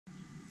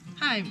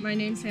Hi, my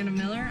name's Hannah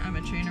Miller. I'm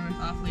a trainer with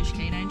Off-Leash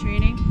Canine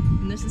Training,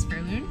 and this is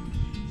Fairloon.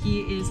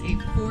 He is a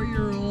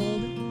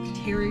 4-year-old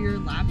Terrier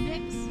lab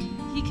mix.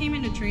 He came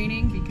into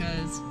training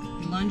because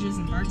he lunges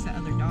and barks at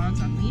other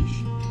dogs on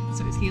leash,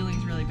 so his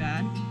heeling's really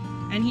bad.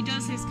 And he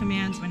does his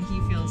commands when he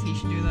feels he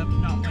should do them,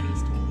 not when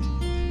he's told.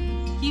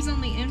 He's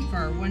only in for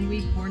our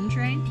 1-week board and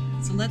train,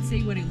 so let's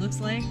see what he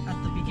looks like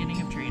at the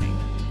beginning of training.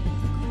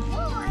 Good boy,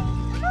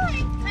 come on,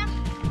 come.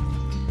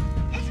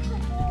 That's a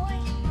good boy.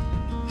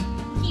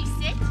 Can you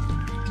sit?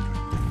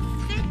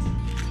 Sit.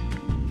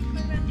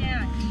 What about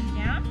down?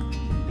 Down?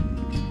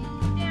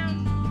 Down.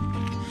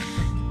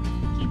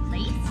 Can you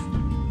place?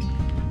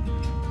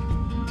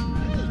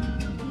 Hey,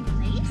 can you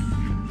place?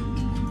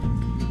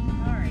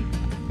 Alright.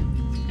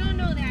 Don't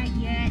know that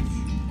yet.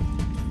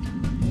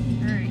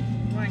 Alright,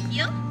 you want to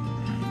heel?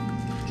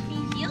 Can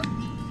you heel?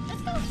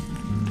 Let's go.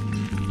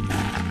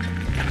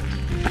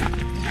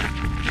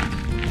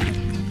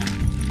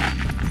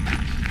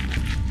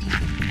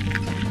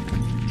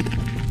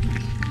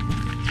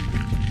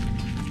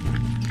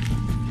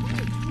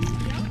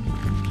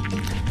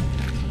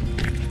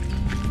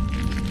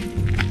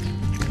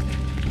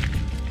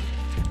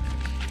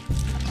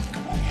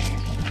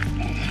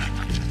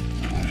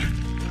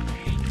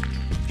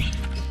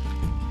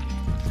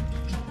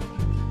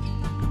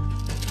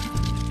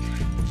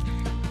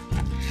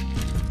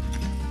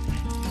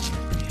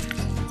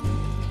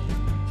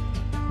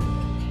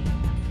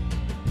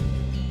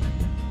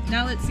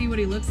 Now let's see what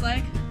he looks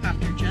like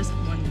after just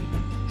 1 week.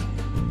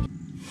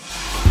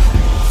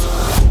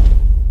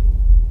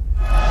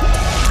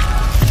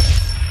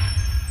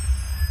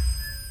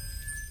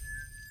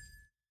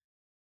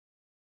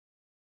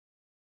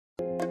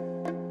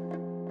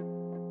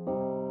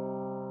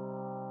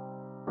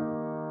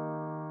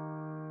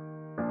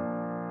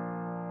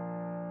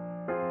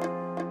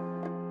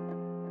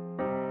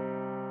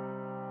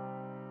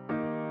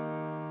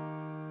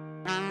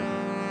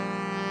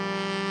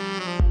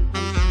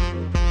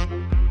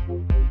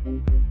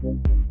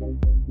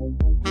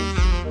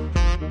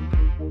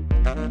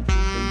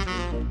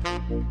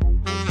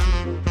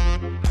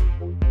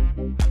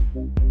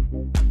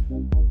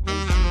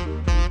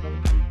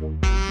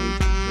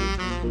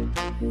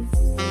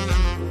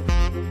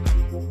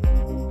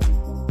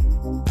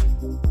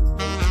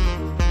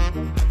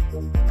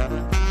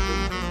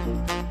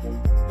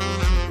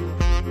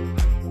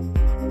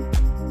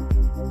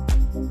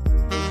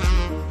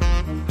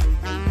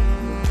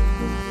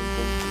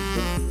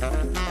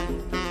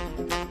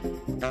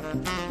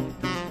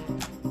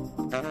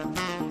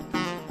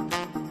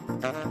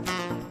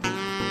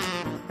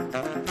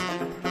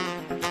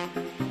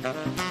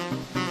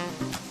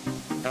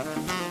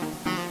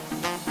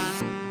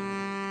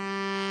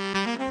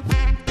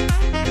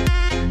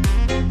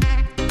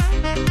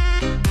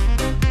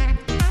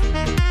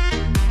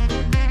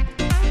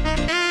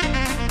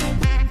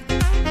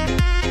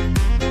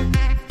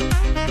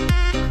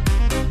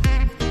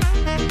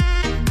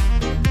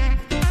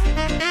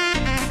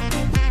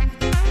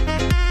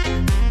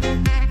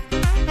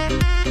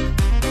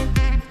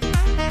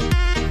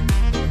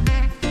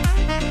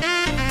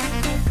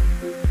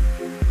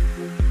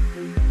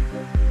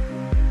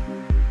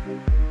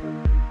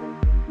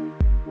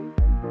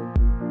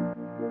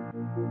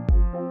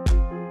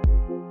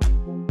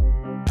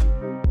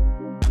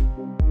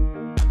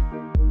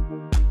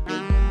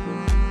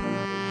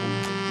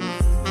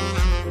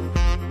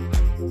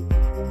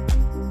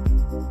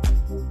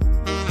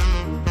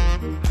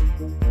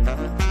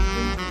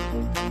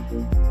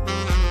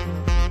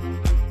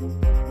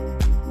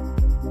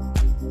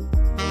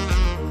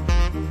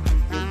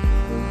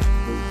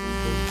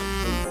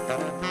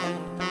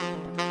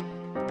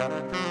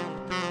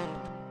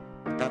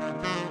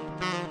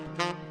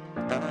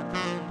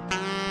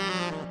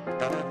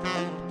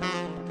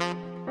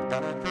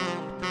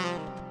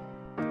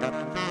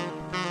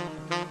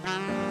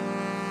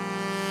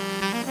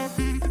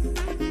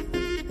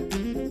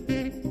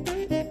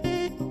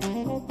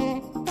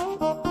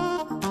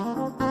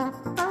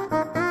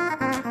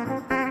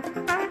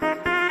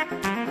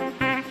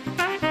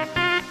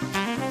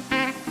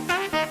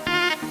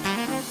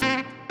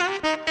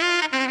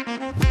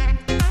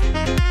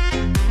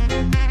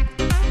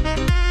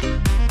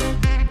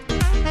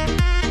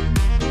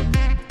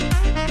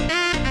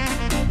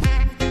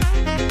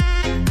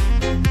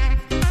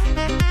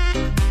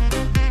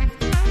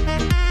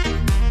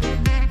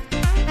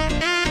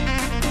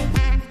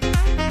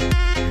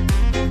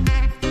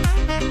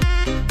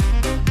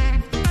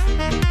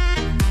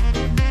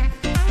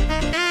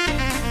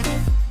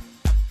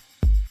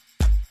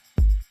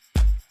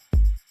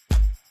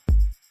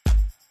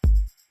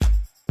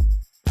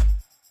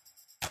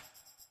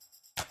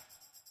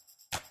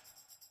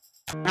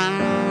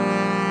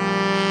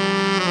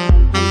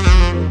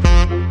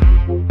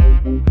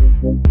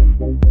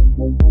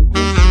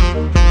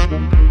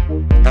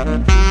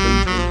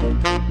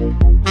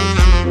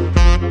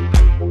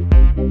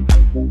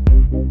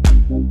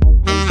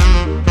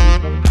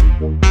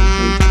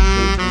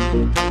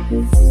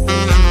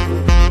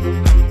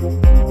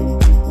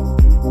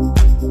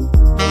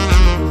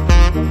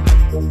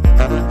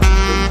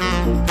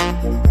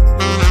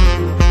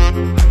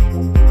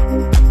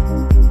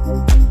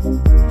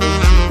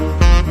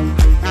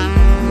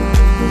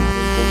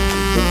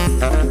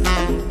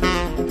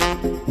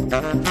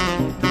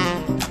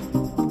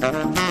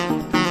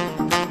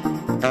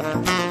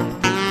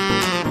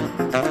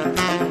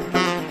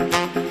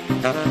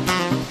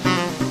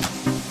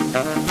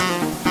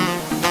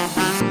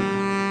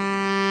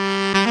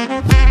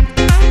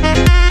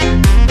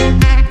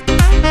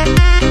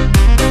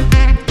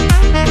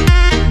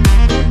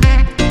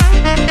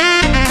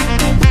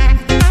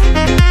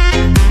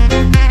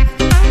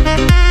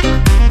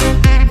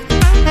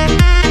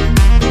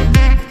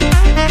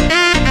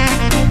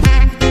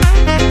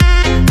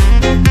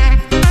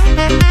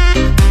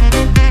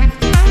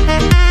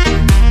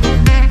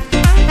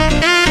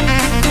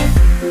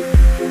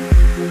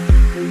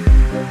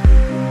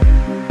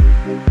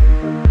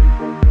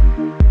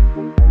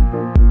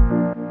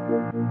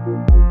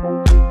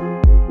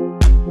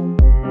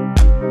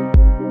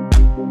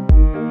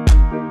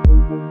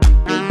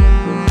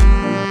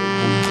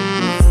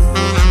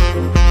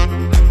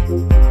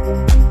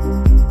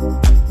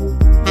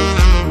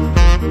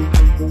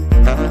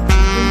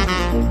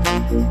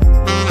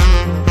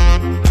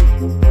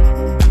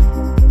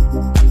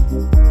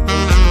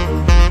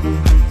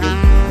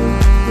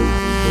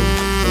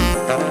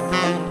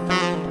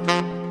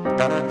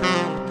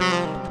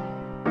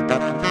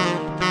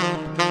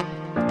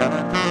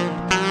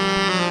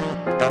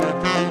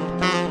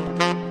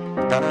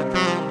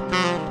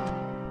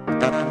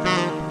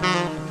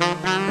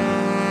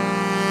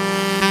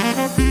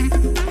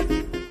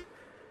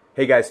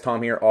 Hey guys,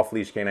 Tom here, Off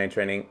Leash Canine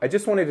Training. I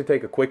just wanted to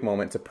take a quick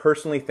moment to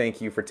personally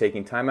thank you for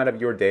taking time out of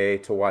your day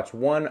to watch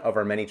one of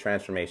our many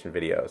transformation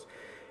videos.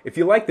 If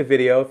you liked the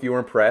video, if you were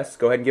impressed,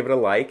 go ahead and give it a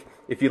like.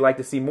 If you'd like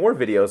to see more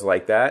videos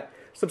like that,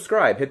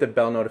 subscribe, hit the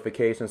bell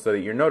notification so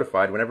that you're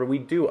notified whenever we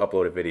do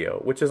upload a video,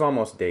 which is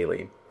almost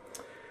daily.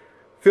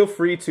 Feel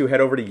free to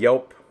head over to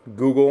Yelp,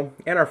 Google,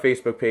 and our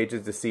Facebook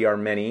pages to see our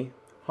many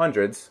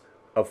hundreds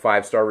of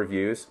 5-star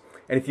reviews.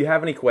 And if you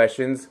have any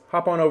questions,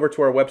 hop on over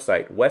to our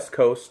website,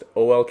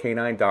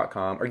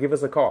 westcoastolk9.com, or give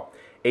us a call,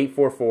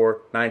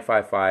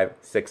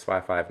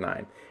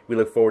 844-955-6559. We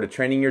look forward to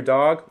training your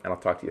dog, and I'll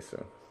talk to you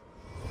soon.